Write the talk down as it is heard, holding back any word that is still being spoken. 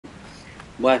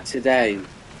where today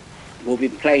we'll be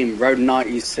playing Road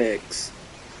 96.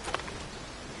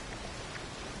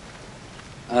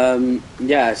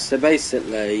 Yeah, so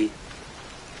basically,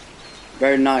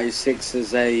 Road 96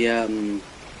 is a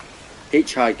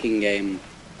hitchhiking game,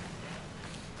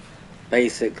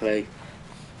 basically.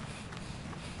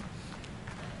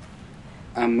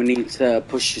 And we need to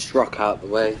push this rock out of the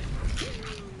way.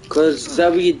 Because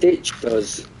Zoe ditched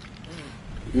us.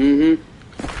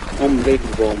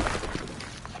 Unbelievable.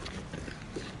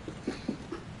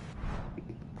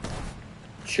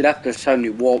 She left her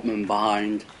Sony Walkman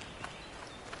behind.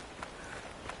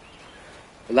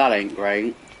 But that ain't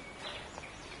great.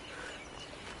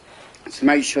 So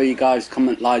make sure you guys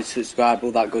comment, like, subscribe,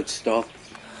 all that good stuff.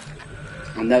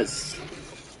 And let's,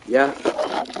 yeah,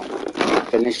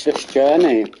 finish this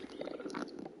journey.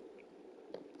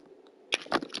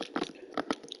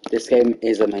 This game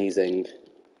is amazing.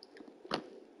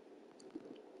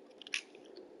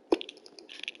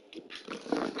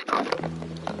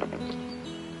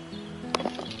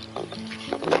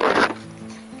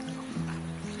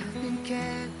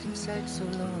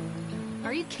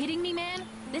 Are you kidding me, man?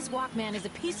 This Walkman is a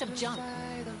piece of junk.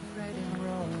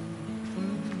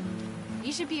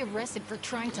 You should be arrested for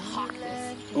trying to hawk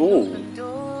this. Oh,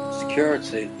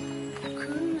 security.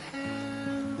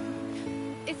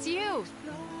 It's you.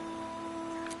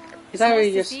 Sorry,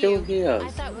 Nice you're to see still you. here. I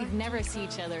thought we'd never see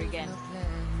each other again.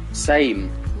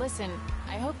 Same. Listen,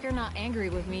 I hope you're not angry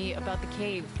with me about the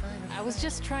cave. I was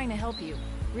just trying to help you.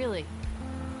 Really.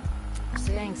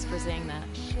 Thanks for saying that.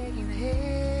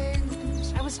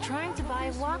 I was trying to buy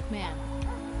a Walkman.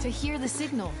 To hear the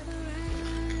signal.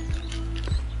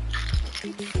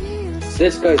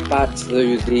 This goes back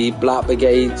to the Black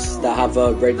Brigades that have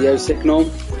a radio signal.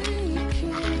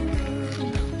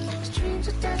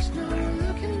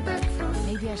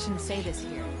 Maybe I shouldn't say this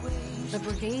here. The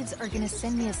brigades are gonna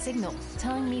send me a signal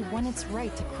telling me when it's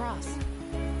right to cross.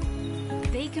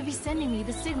 They could be sending me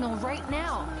the signal right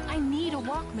now. I need a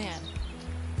Walkman.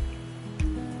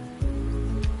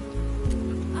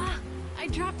 Ah, I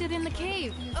dropped it in the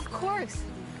cave. Of course.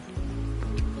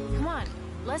 Come on,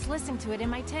 let's listen to it in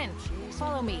my tent.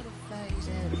 Follow me.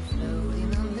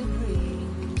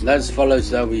 Let's follow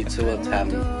Zoe to a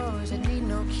tent.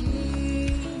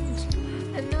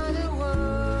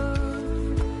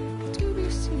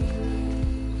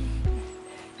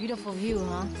 Beautiful view,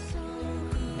 huh?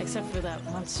 Except for that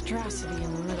monstrosity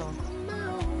in the middle.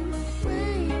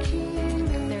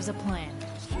 There's a plan,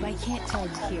 but I can't tell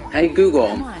you here. Hey Google,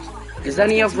 Come on. is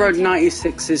any of Road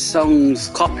 96's songs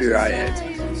copyrighted?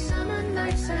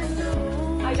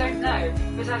 I don't know,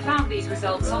 but I found these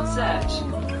results on search.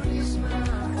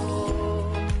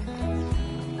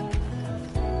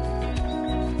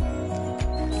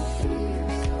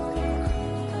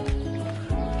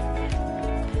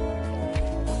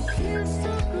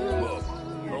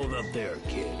 Hold up there,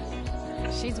 kid.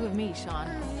 She's with me, Sean.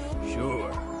 Sure.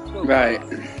 Right.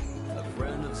 A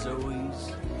friend of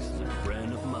Zoe's is a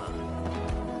friend of mine.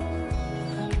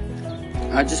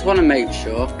 I just want to make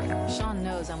sure, Sean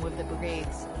knows I'm with the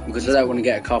brigades. because I don't want to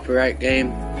get a copyright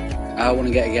game. I want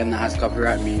to get a game that has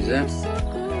copyright music.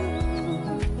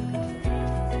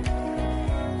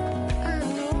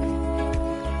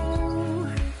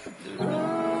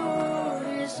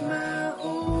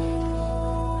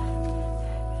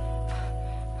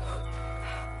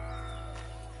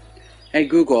 Hey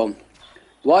Google,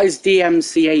 what is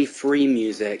DMCA free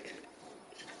music?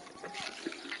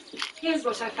 Here's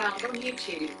what I found on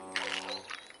YouTube.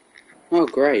 Oh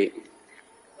great.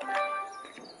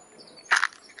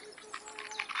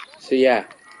 So yeah.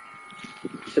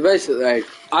 So basically,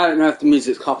 I don't know if the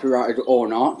music's copyrighted or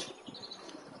not.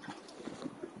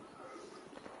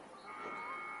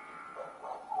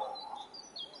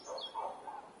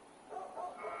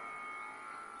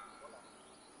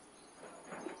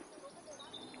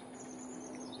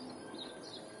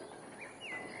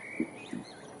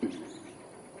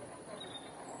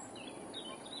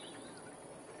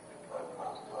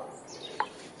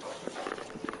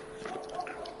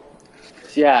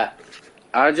 Yeah,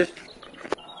 I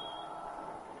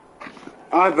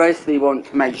basically want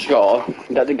to make sure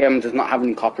that the game does not have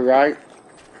any copyright.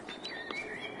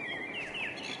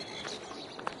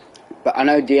 But I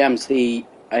know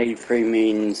DMCA3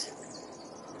 means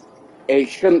it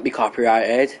shouldn't be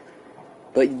copyrighted,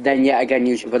 but then yet again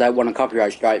usually don't want a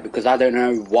copyright strike because I don't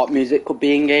know what music could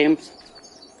be in games.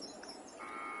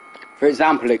 For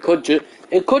example, it could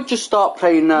just start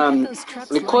playing.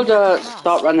 It could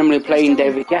start randomly playing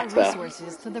David Guetta.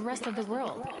 Resources to the rest of the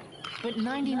world. But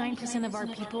 99% of our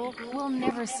people will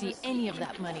never see any of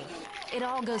that money. It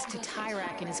all goes to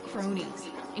Tyrak and his cronies,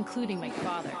 including my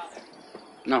father.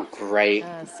 Oh, great.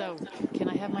 So, can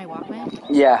I have my Walkman?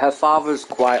 Yeah, her father's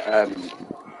quite, Yes,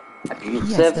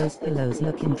 abusive. those pillows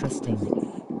look interesting.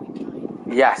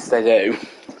 Yes, they do.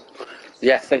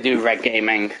 Yes, they do, Red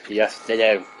Gaming. Yes, they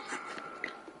do.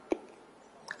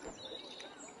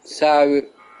 So,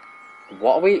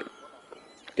 what are we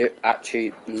do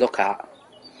actually look at?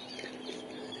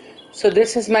 So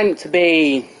this is meant to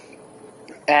be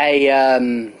a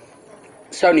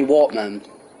Sony Walkman.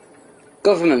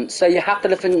 Government, so you have to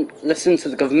listen to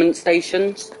the government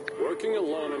stations. Working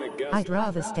alone in a gas I'd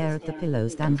rather stare at the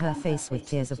pillows than her face with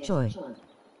tears of joy.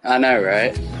 I know,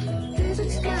 right?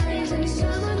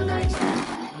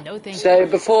 No thank you. So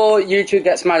before YouTube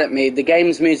gets mad at me, the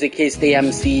game's music is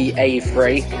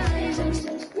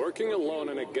DMCA3. Working alone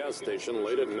in a gas station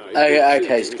late at night.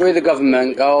 Okay, screw the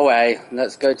government, go away.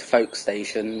 Let's go to folk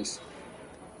stations.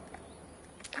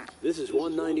 This is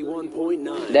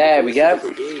 191.9. There we go.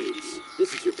 Brigades.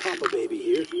 This is your Papa Baby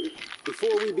here.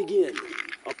 Before we begin,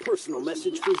 a personal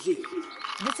message for Z.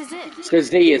 This is it. So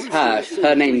Z is her.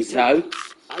 Her name's Zoe,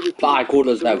 but I call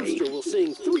her The Zoe. rooster will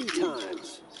sing 3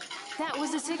 times. That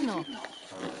was a signal.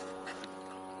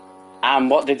 And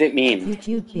what did it mean?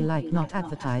 YouTube'd be like not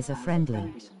advertiser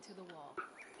friendly.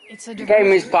 It's a The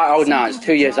game is quite old now, it's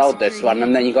 2 years old this one,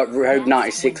 and then you got Road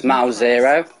 96 Mile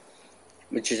Zero,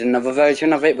 which is another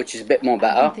version of it, which is a bit more I'm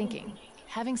better. thinking,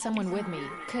 having someone with me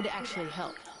could actually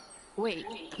help. Wait,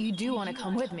 you do want to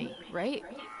come with me, right?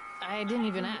 I didn't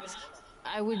even ask.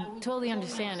 I would totally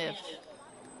understand if...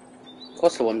 Of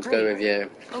course I want to go with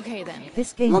you. Okay then.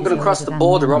 This game I'm not is going to cross older the than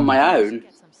border me. on my own.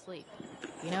 Get some sleep.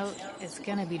 You know, it's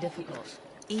gonna be difficult,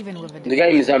 even with a The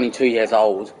game is only 2 years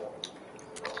old.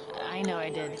 I know I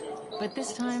did. But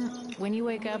this time, when you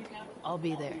wake up, I'll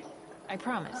be there. I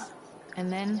promise.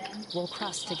 And then, we'll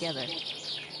cross together.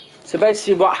 So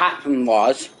basically what happened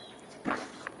was,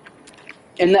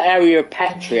 in the area of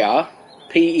Petra,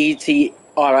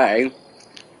 Petra,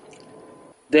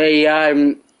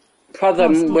 the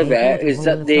problem with it is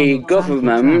that the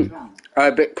government are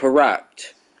a bit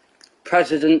corrupt.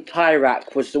 President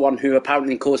Tyrak was the one who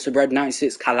apparently caused the Red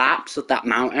 96 collapse of that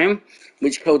mountain,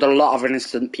 which killed a lot of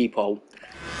innocent people.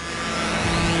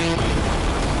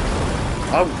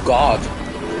 Oh God.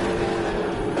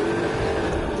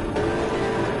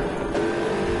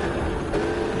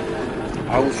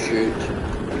 Oh shoot.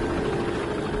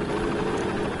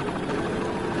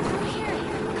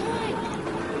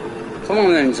 Come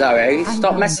on then, Zoe,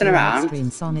 stop messing around. Stream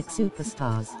Sonic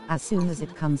Superstars as soon as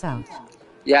it comes out.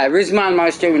 Yeah, the reason why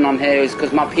I'm streaming on here is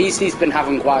because my PC's been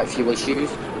having quite a few issues.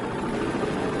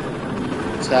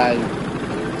 So,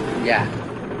 yeah.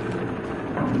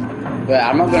 But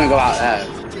I'm not going to go out there.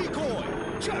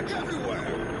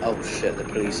 Oh shit, the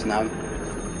police now.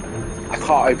 I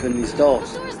can't open these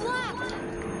doors. The door's locked!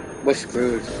 We're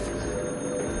screwed.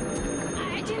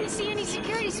 I didn't see any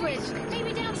security switch.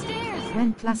 Maybe downstairs.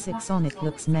 When classic Sonic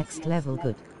looks next level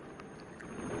good.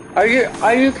 Are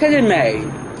you kidding me?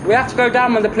 We have to go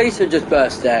down when the police have just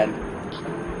burst in.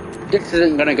 This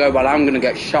isn't going to go well. I'm going to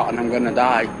get shot and I'm going to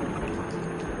die.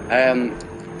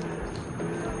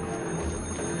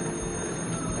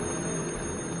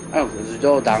 Oh, there's a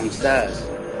door downstairs.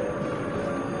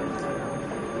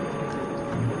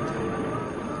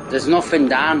 There's nothing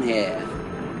down here.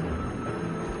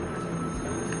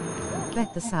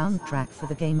 Bet the soundtrack for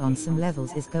the game on some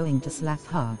levels is going to slap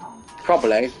hard.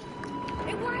 Probably.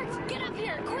 It worked! Get up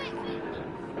here, quick!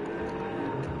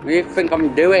 What do you think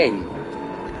I'm doing?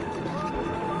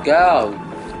 Go.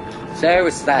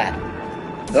 Seriously.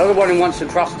 The other one who wants to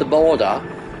cross the border.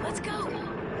 Let's go!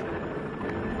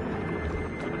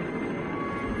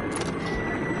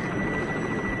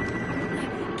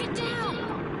 Get down!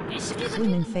 It should be the...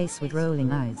 Women face with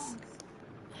rolling eyes.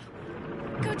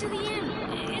 Go to the end!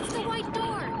 It's the white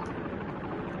door!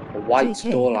 A white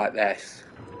JK. door like this.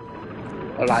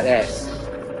 Or like this.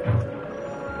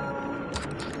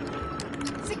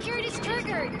 Security's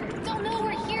triggered! They'll know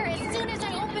we're here as soon as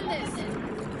I open this!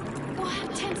 We'll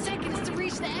have 10 seconds to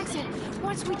reach the exit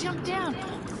once we jump down.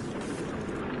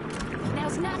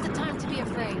 Now's not the time to be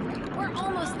afraid. We're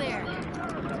almost there.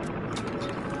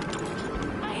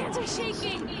 My hands are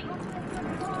shaking!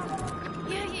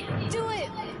 Yeah, do it!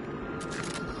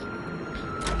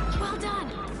 Well done!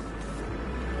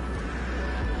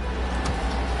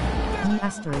 Me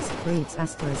asterisk reads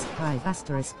asterisk 5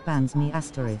 asterisk bans me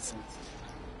asterisk.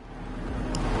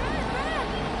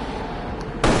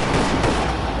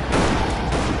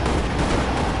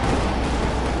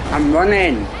 I'm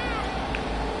running.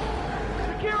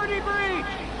 Security breach!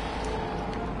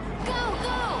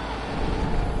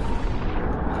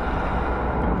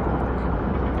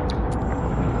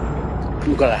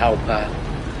 We've got to help her.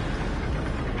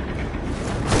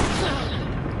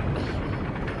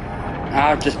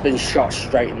 I've just been shot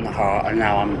straight in the heart and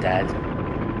now I'm dead.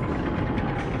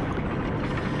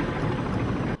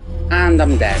 And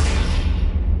I'm dead.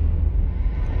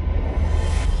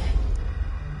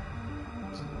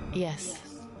 Yes,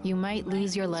 you might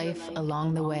lose your life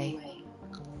along the way.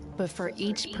 But for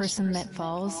each person that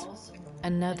falls,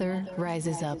 another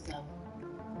rises up.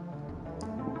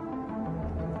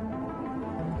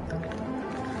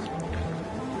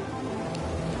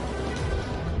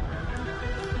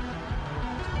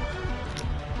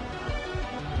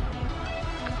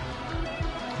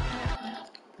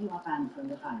 You are banned from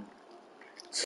the phone.